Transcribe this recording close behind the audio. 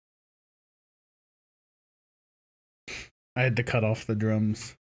I had to cut off the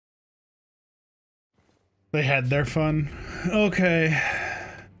drums. They had their fun. Okay.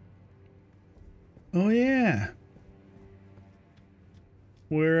 Oh yeah.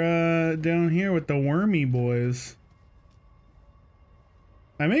 We're down here with the wormy boys.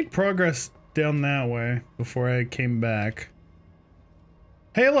 I made progress down that way before I came back.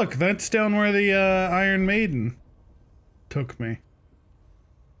 Hey look, that's down where the Iron Maiden took me.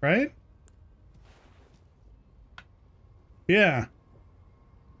 Right? Yeah.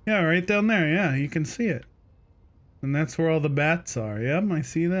 Yeah, right down there, yeah, you can see it. And that's where all the bats are. Yep, I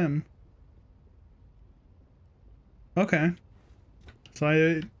see them. Okay.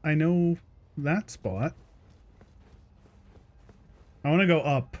 So I know that spot. I want to go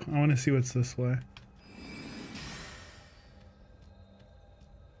up. I want to see what's this way.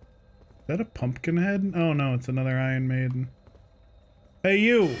 Is that a pumpkin head? Oh no, it's another Iron Maiden. Hey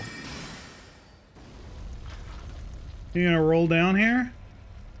you! You gonna roll down here?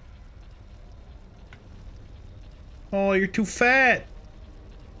 Oh, you're too fat!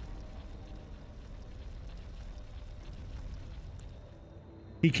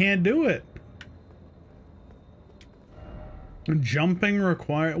 He can't do it. Jumping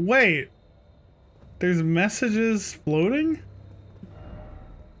required. Wait! There's messages floating?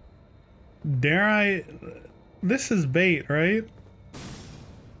 Dare I? This is bait, right?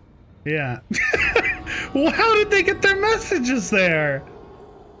 Yeah. Well, how did they get their messages there?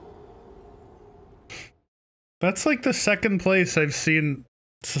 That's like the second place I've seen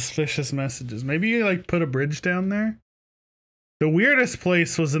suspicious messages. Maybe you like put a bridge down there? The weirdest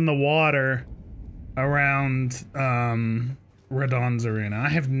place was in the water around Radon's arena. I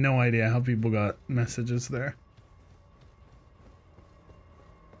have no idea how people got messages there.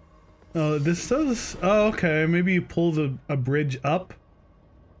 Oh, this does... Oh, okay. Maybe you pull a bridge up.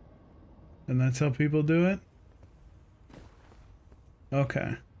 And that's how people do it?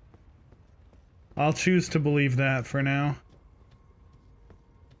 Okay. I'll choose to believe that for now.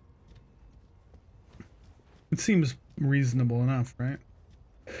 It seems reasonable enough, right?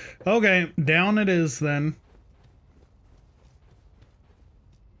 Okay, down it is then.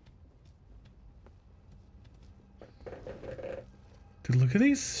 Dude, look at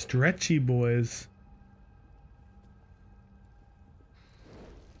these stretchy boys.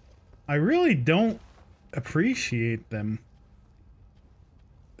 I really don't appreciate them.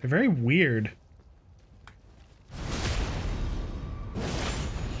 They're very weird.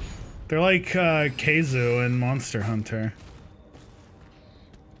 They're like Keizo in Monster Hunter.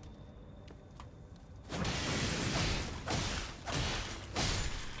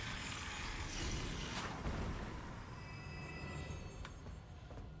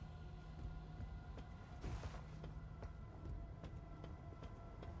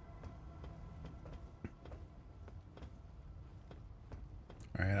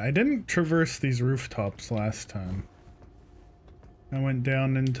 Alright, I didn't traverse these rooftops last time. I went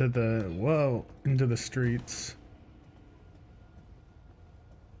down into the... whoa, into the streets.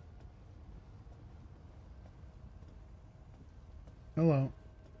 Hello.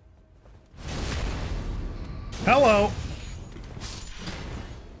 Hello!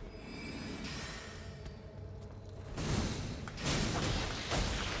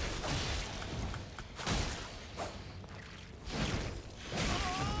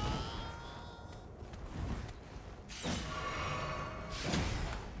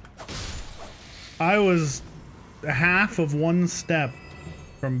 I was half of one step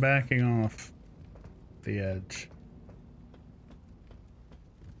from backing off the edge.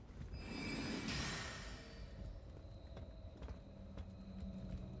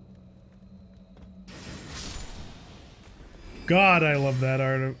 God, I love that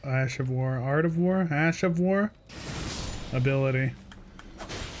Art of Ash of War. Art of War? Ash of War? Ability.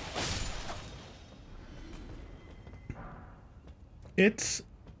 It's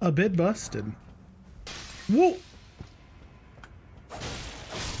a bit busted. Whoa!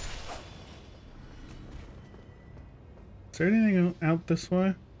 Is there anything out this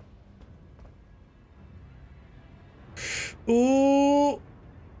way? Ooh!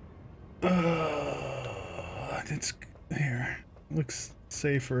 It's here. Looks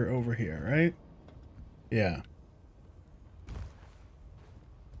safer over here, right? Yeah.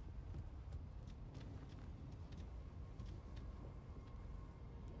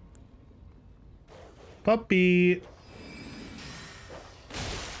 Puppy!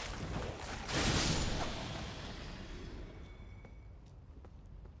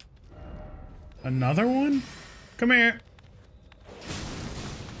 Another one? Come here.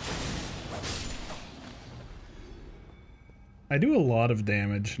 I do a lot of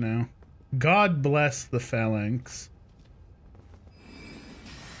damage now. God bless the phalanx.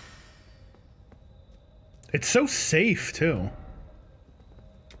 It's so safe, too.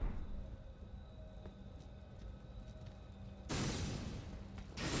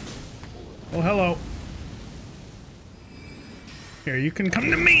 Oh, hello. Here, you can come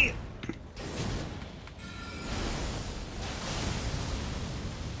to me!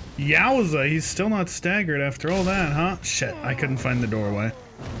 Yowza, he's still not staggered after all that, huh? Shit, I couldn't find the doorway.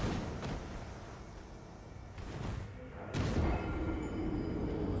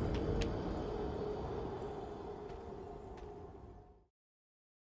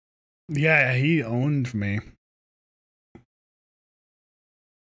 Yeah, he owned me.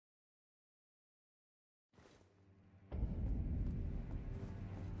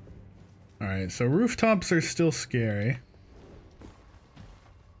 Alright, so rooftops are still scary.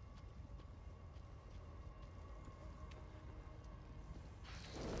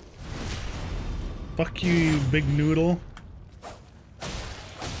 Fuck you, you big noodle.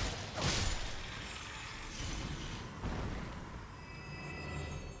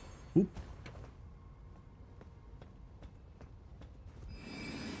 Oop.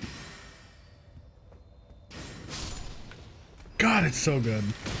 God, it's so good.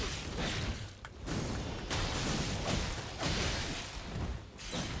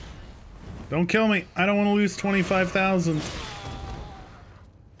 Don't kill me. I don't want to lose 25,000.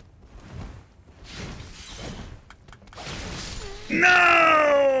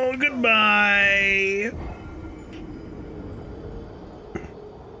 No! Goodbye!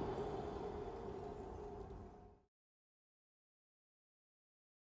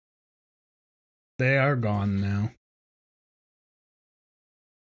 They are gone now.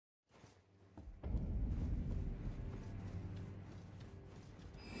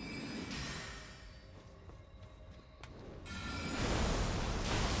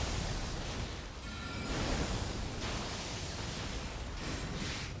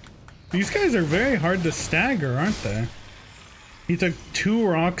 These guys are very hard to stagger, aren't they? He took 2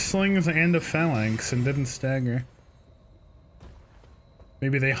 rock slings and a phalanx and didn't stagger.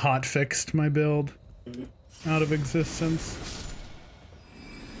 Maybe they hot-fixed my build out of existence.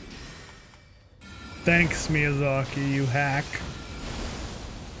 Thanks, Miyazaki, you hack.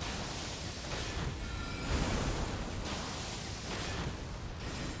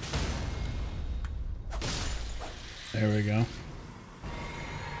 There we go.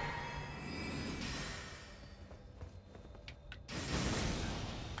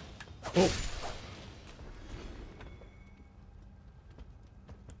 Oh.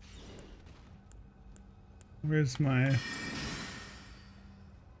 Where's my...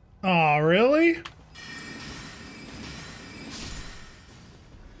 Aw, really?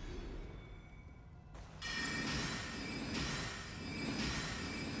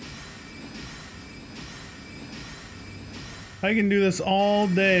 I can do this all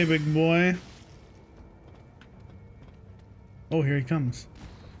day, big boy. Oh, here he comes.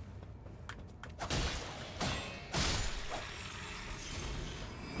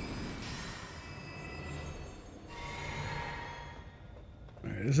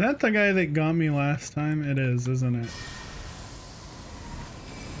 Is that the guy that got me last time? It is, isn't it?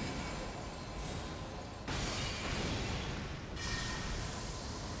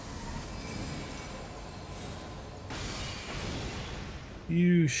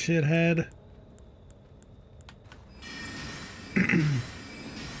 You shithead.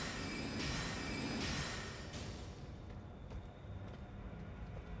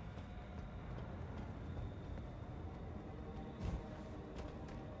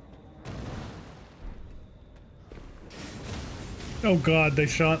 Oh god, they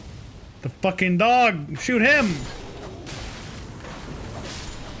shot the fucking dog! Shoot him!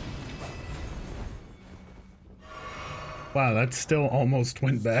 Wow, that still almost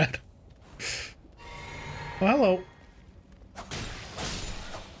went bad. Oh, hello.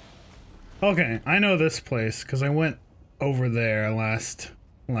 Okay, I know this place, because I went over there last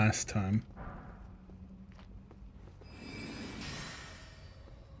time.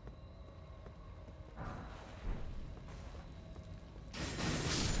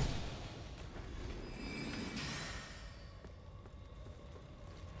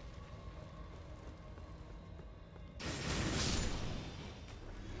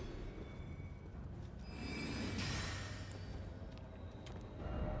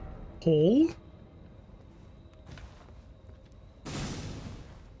 Hole?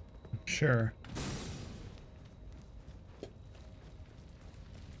 Sure.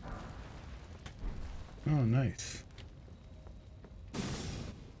 Oh, nice.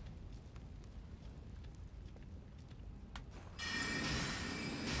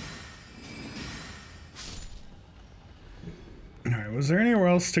 Alright, was there anywhere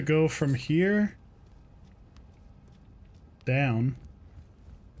else to go from here? down.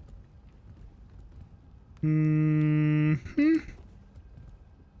 Hmm.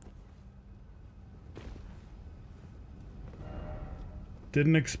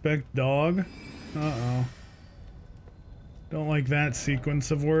 Didn't expect dog. Uh-oh. Don't like that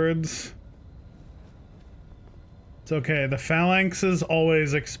sequence of words. It's okay. The phalanxes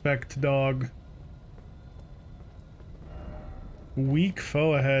always expect dog. Weak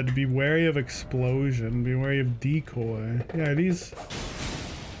foe ahead. Be wary of explosion. Be wary of decoy. Yeah, these...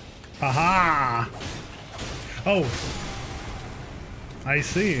 Aha! Oh! I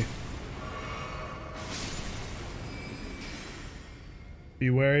see. Be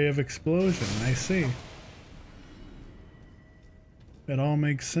wary of explosion. I see. It all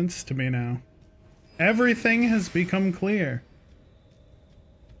makes sense to me now. Everything has become clear.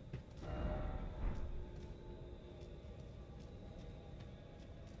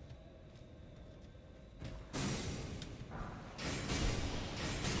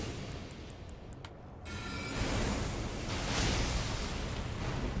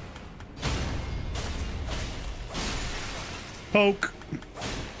 Poke.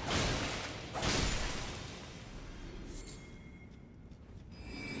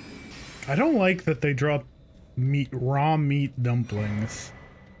 I don't like that they drop raw meat dumplings.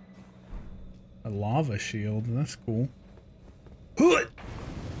 A lava shield, that's cool. Well,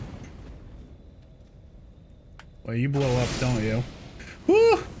 you blow up, don't you?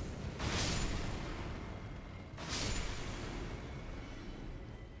 Woo!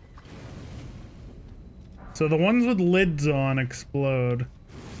 So the ones with lids on explode,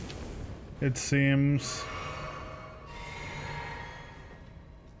 it seems.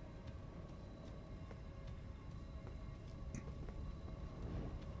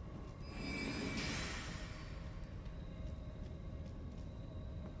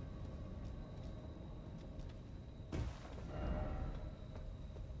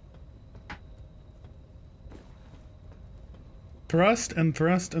 Thrust and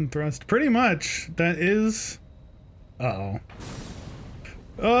thrust and thrust. Pretty much, that is... Uh-oh.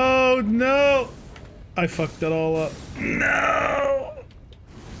 Oh, no! I fucked it all up. No!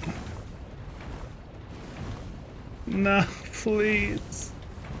 No, please.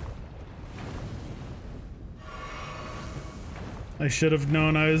 I should have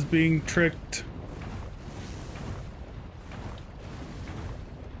known I was being tricked.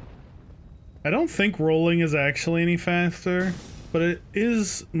 I don't think rolling is actually any faster, but it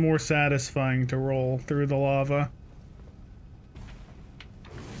is more satisfying to roll through the lava.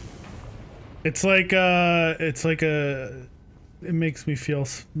 It makes me feel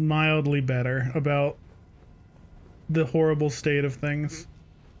mildly better about the horrible state of things.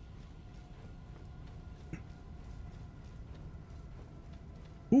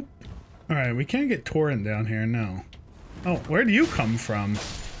 Oop. Alright, we can't get Torrent down here, no. Oh, where do you come from?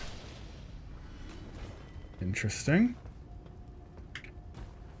 Interesting.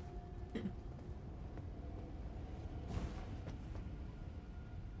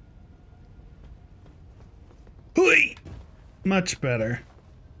 Hui! Much better.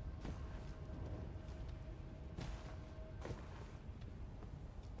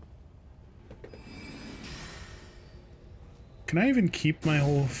 Can I even keep my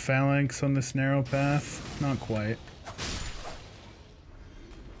whole phalanx on this narrow path? Not quite.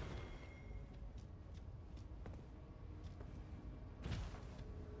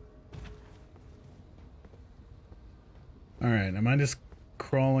 Alright, am I just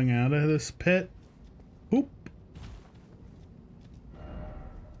crawling out of this pit? Oop.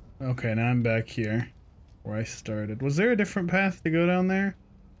 Okay, now I'm back here where I started. Was there a different path to go down there?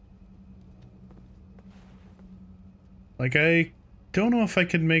 Like, I don't know if I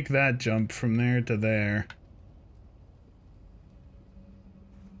could make that jump from there to there.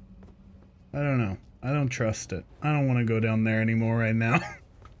 I don't know. I don't trust it. I don't want to go down there anymore right now.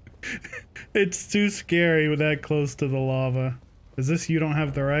 It's too scary with that close to the lava. Is this you don't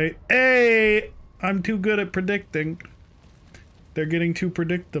have the right? Hey! I'm too good at predicting. They're getting too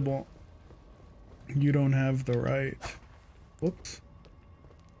predictable. You don't have the right. Whoops.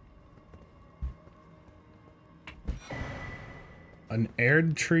 An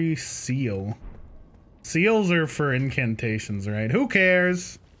Erdtree seal. Seals are for incantations, right? Who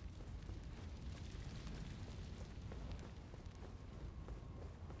cares?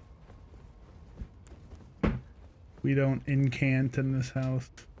 We don't incant in this house.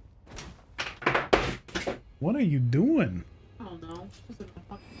 What are you doing? I don't know.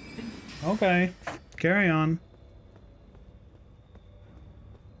 Okay, carry on.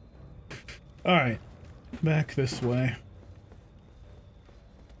 Alright, back this way.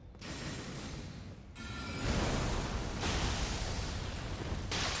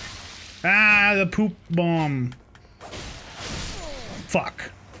 the poop bomb.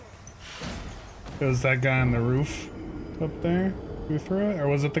 Fuck. It was that guy on the roof up there who threw it? Or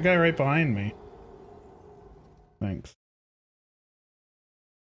was it the guy right behind me? Thanks.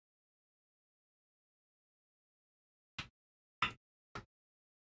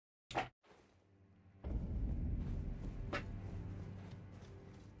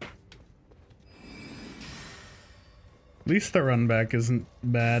 At least the run back isn't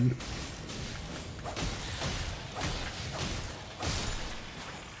bad.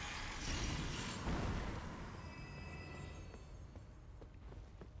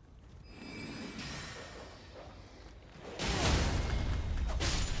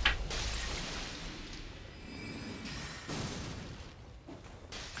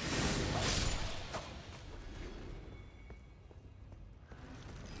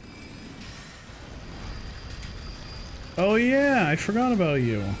 Oh yeah, I forgot about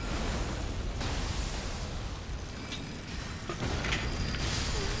you.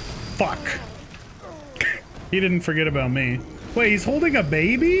 Fuck. He didn't forget about me. Wait, he's holding a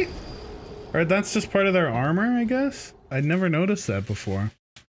baby? Or that's just part of their armor, I guess? I'd never noticed that before.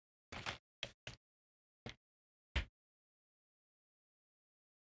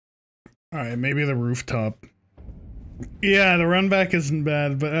 Alright, maybe the rooftop. Yeah, the run back isn't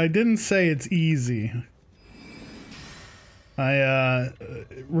bad, but I didn't say it's easy. I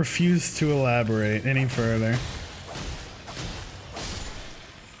refuse to elaborate any further.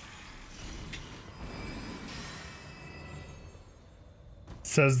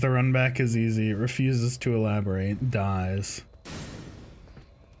 Says the run back is easy, refuses to elaborate, dies.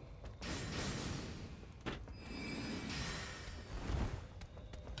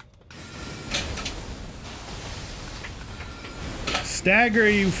 Stagger,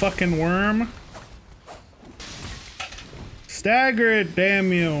 you fucking worm. Stagger it,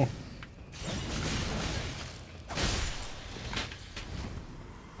 damn you.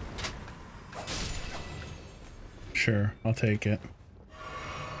 Sure, I'll take it.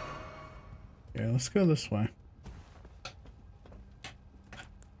 Yeah, let's go this way.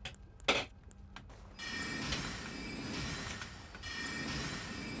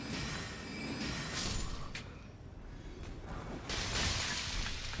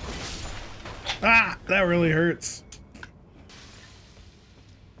 Ah, that really hurts.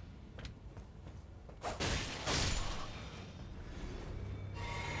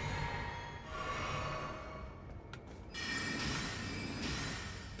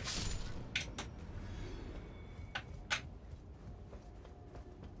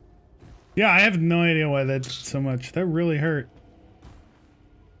 Yeah, I have no idea why that did so much. That really hurt.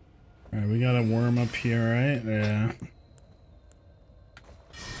 Alright, we got a worm up here, right? Yeah.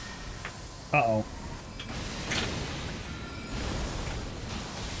 Uh-oh.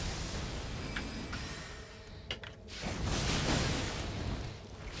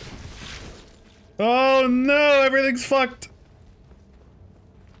 Oh no, everything's fucked.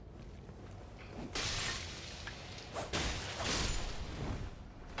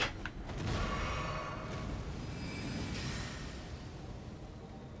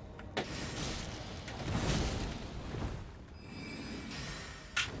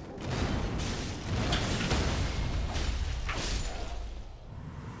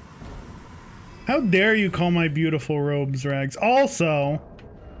 How dare you call my beautiful robes rags? Also,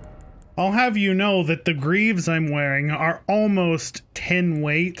 I'll have you know that the greaves I'm wearing are almost 10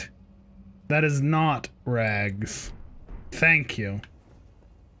 weight. That is not rags. Thank you.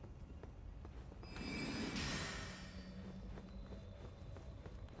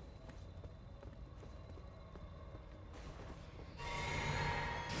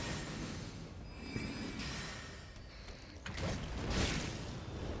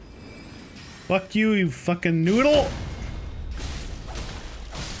 Fuck you, you fucking noodle!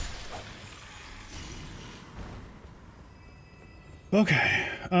 Okay,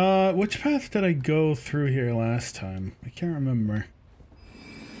 which path did I go through here last time? I can't remember.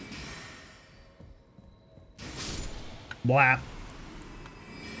 Blah.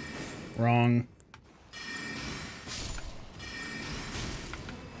 Wrong.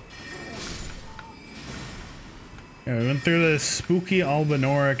 Yeah, we went through the spooky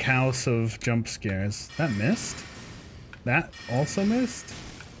Albinoric house of jump scares. That missed? That also missed?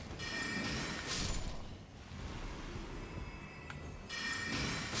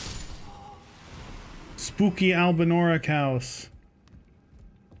 Spooky Albinoric house.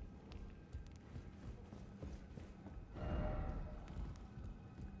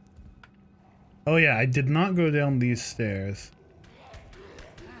 Oh yeah, I did not go down these stairs.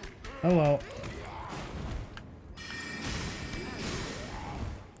 Hello.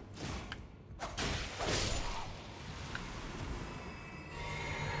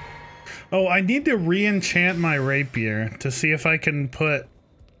 Oh, I need to re-enchant my rapier to see if I can put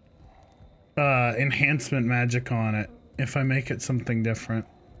enhancement magic on it if I make it something different.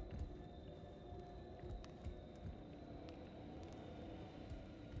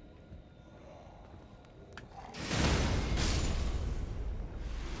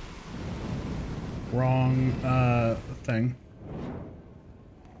 Wrong thing.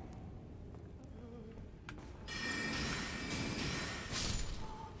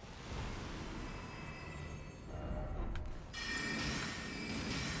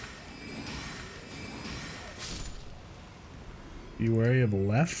 Be wary of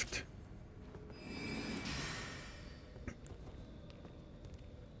left.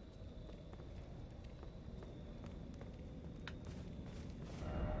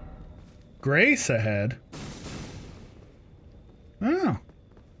 Grace ahead. Oh.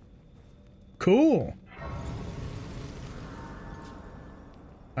 Cool.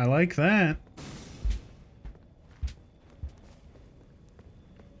 I like that.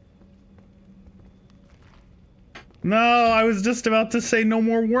 No, I was just about to say no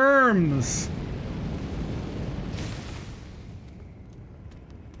more worms.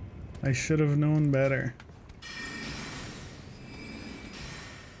 I should have known better.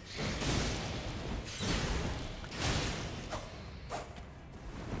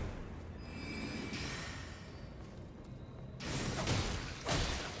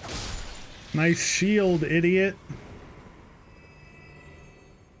 Nice shield, idiot.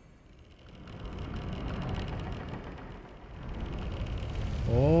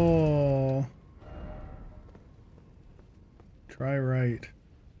 Oh. Try right.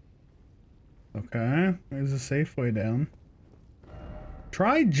 Okay, there's a safe way down.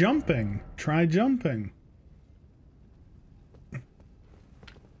 Try jumping. Try jumping.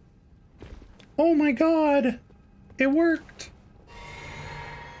 Oh my god! It worked!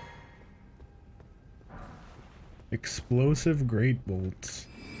 Explosive great bolts.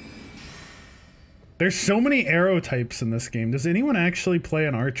 There's so many arrow types in this game. Does anyone actually play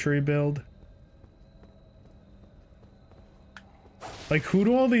an archery build? Like, who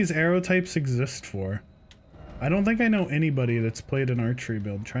do all these arrow types exist for? I don't think I know anybody that's played an archery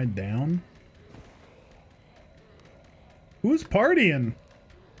build. Try down? Who's partying?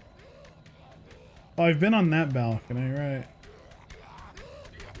 Oh, I've been on that balcony, right.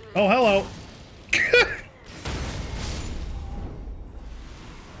 Oh, hello!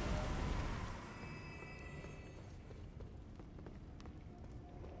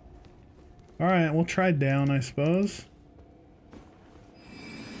 Alright, we'll try down, I suppose.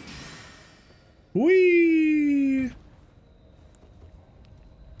 Whee!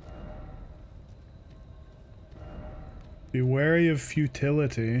 Be wary of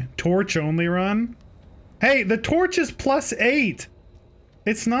futility. Torch only run? Hey, the torch is +8!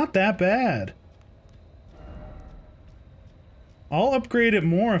 It's not that bad. I'll upgrade it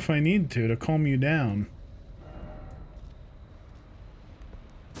more if I need to calm you down.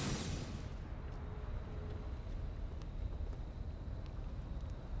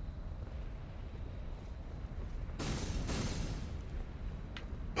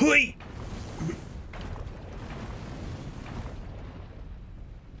 Hui!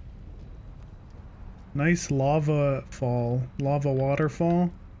 Nice lava fall. Lava waterfall?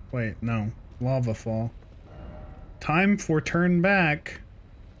 Wait, no. Lava fall. Time for turn back.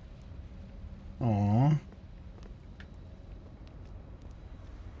 Aww.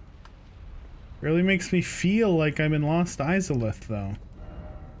 Really makes me feel like I'm in Lost Izalith, though.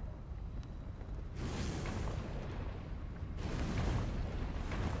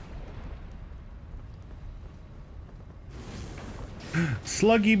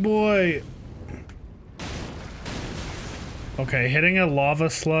 Sluggy boy! Okay, hitting a lava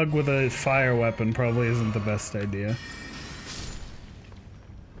slug with a fire weapon probably isn't the best idea.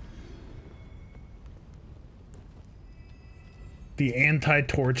 The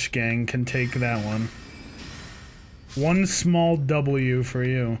anti-torch gang can take that one. One small W for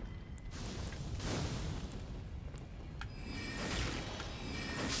you.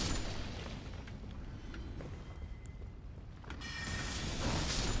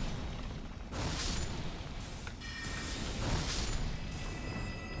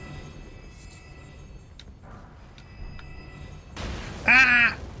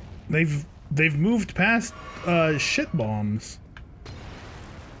 Ah! They've moved past shit bombs.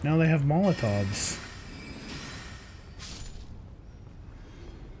 Now they have Molotovs.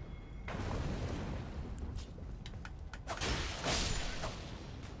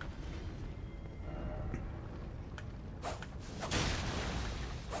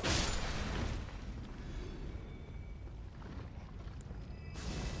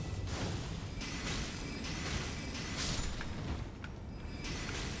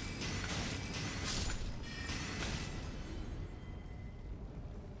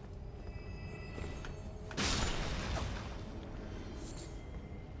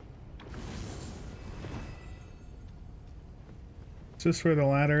 Is this where the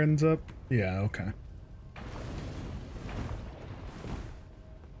ladder ends up? Yeah, okay.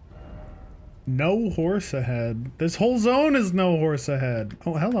 No horse ahead. This whole zone is no horse ahead.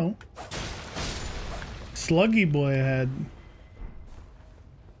 Oh, hello. Sluggy boy ahead.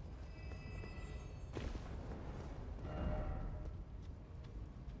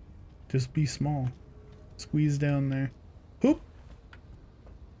 Just be small. Squeeze down there. Hoop.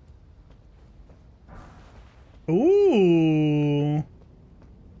 Ooh.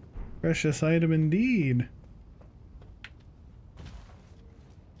 Precious item indeed.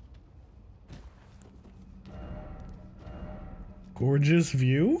 Gorgeous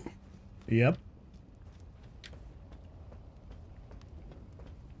view? Yep.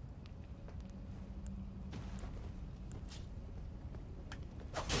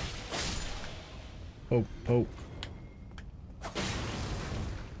 Poke, poke.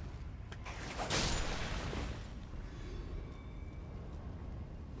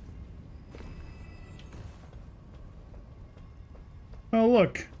 Oh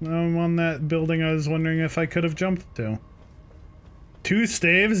look, I'm on that building I was wondering if I could have jumped to. 2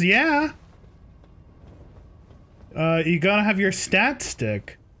 staves, yeah! You gotta have your stat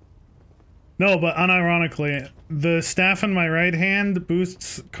stick. No, but unironically, the staff in my right hand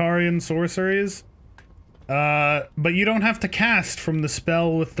boosts Karian sorceries. But you don't have to cast from the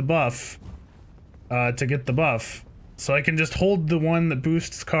spell with the buff, to get the buff. So I can just hold the one that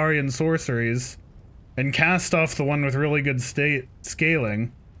boosts Karian sorceries, and cast off the one with really good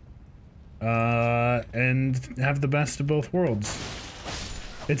scaling, and have the best of both worlds.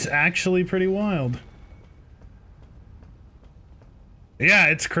 It's actually pretty wild. Yeah,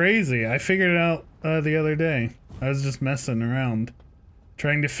 it's crazy. I figured it out the other day. I was just messing around.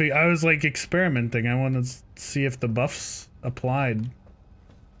 Trying to figure... I was like experimenting. I wanted to see if the buffs applied.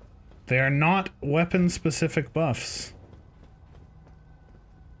 They are not weapon-specific buffs.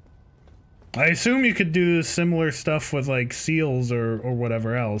 I assume you could do similar stuff with like seals or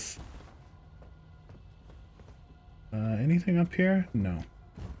whatever else. Anything up here? No.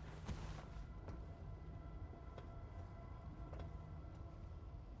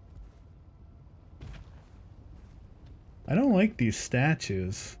 I don't like these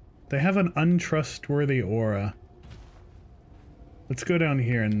statues. They have an untrustworthy aura. Let's go down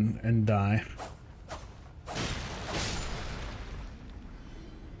here and die.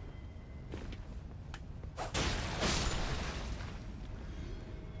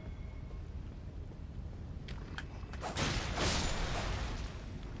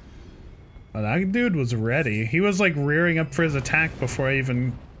 Oh, that dude was ready. He was like rearing up for his attack before I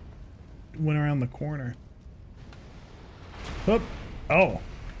even went around the corner. Oop. Oh.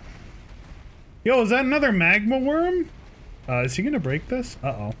 Yo, is that another magma worm? Is he gonna break this?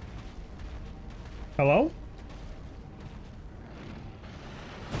 Uh-oh. Hello?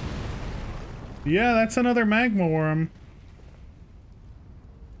 Yeah, that's another magma worm.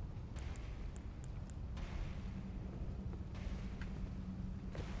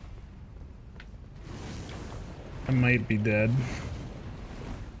 I might be dead.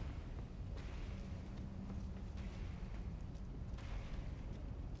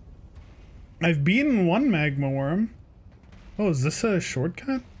 I've beaten one magma worm. Oh, is this a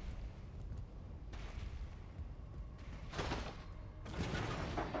shortcut?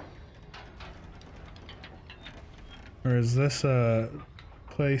 Or is this a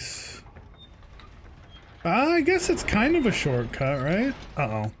place? I guess it's kind of a shortcut, right?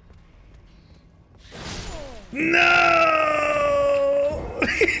 Uh-oh. No!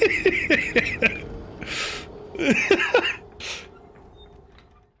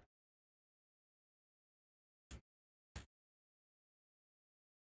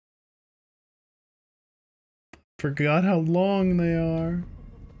 Forgot how long they are.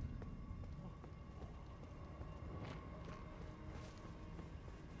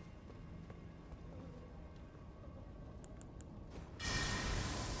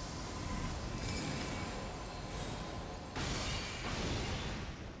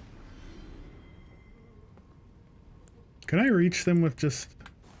 Can I reach them with just...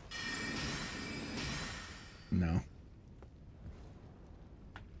 No.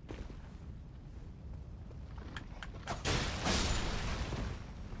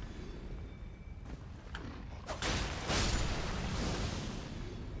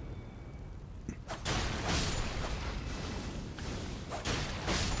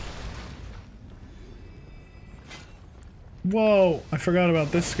 Whoa, I forgot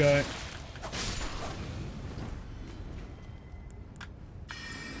about this guy.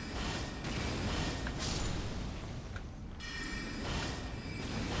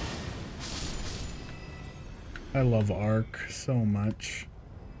 I love Ark so much.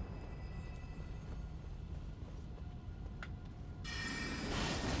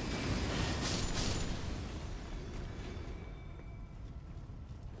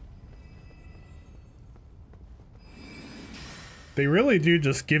 They really do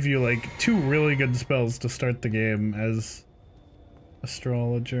just give you like 2 really good spells to start the game as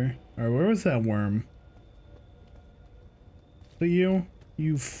astrologer. Alright, where was that worm? So you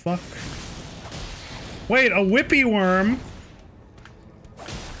fuck. Wait, a whippy worm?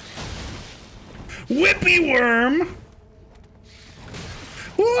 Whippy worm?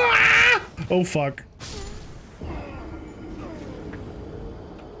 Ah! Oh fuck.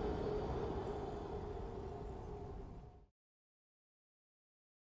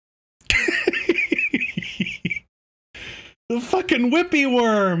 The fucking whippy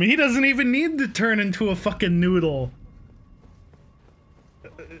worm! He doesn't even need to turn into a fucking noodle.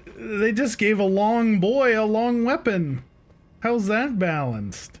 They just gave a long boy a long weapon. How's that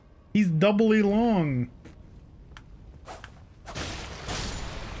balanced? He's doubly long.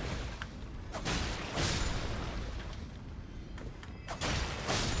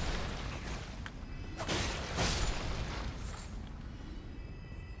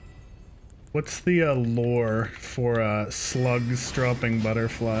 What's the lore for slugs dropping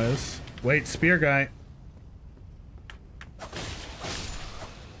butterflies? Wait, spear guy.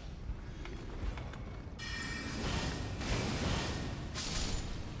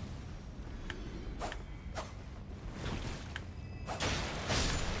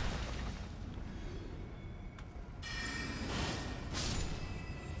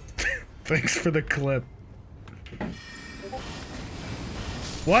 Thanks for the clip.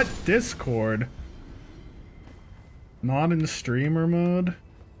 What? Discord? Not in streamer mode?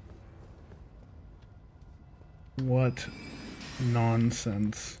 What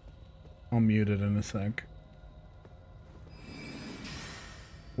nonsense. I'll mute it in a sec.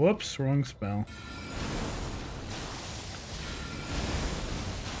 Whoops, wrong spell.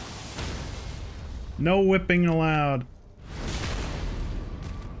 No whipping allowed.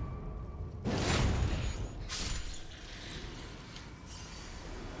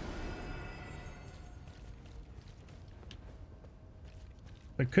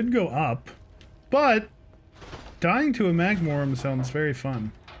 I could go up, but dying to a magmorm sounds very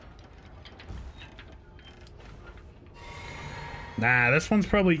fun. Nah, this one's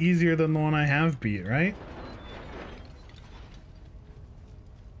probably easier than the one I have beat, right?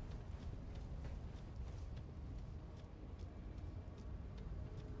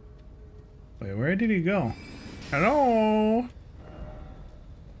 Wait, where did he go? Hello?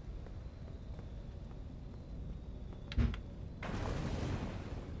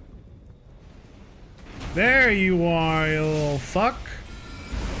 There you are, you little fuck.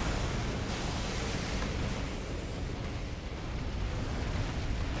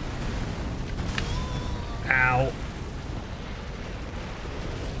 Ow.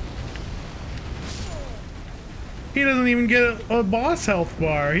 He doesn't even get a boss health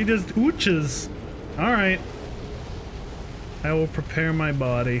bar. He just ooches. Alright. I will prepare my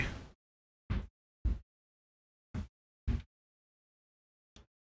body.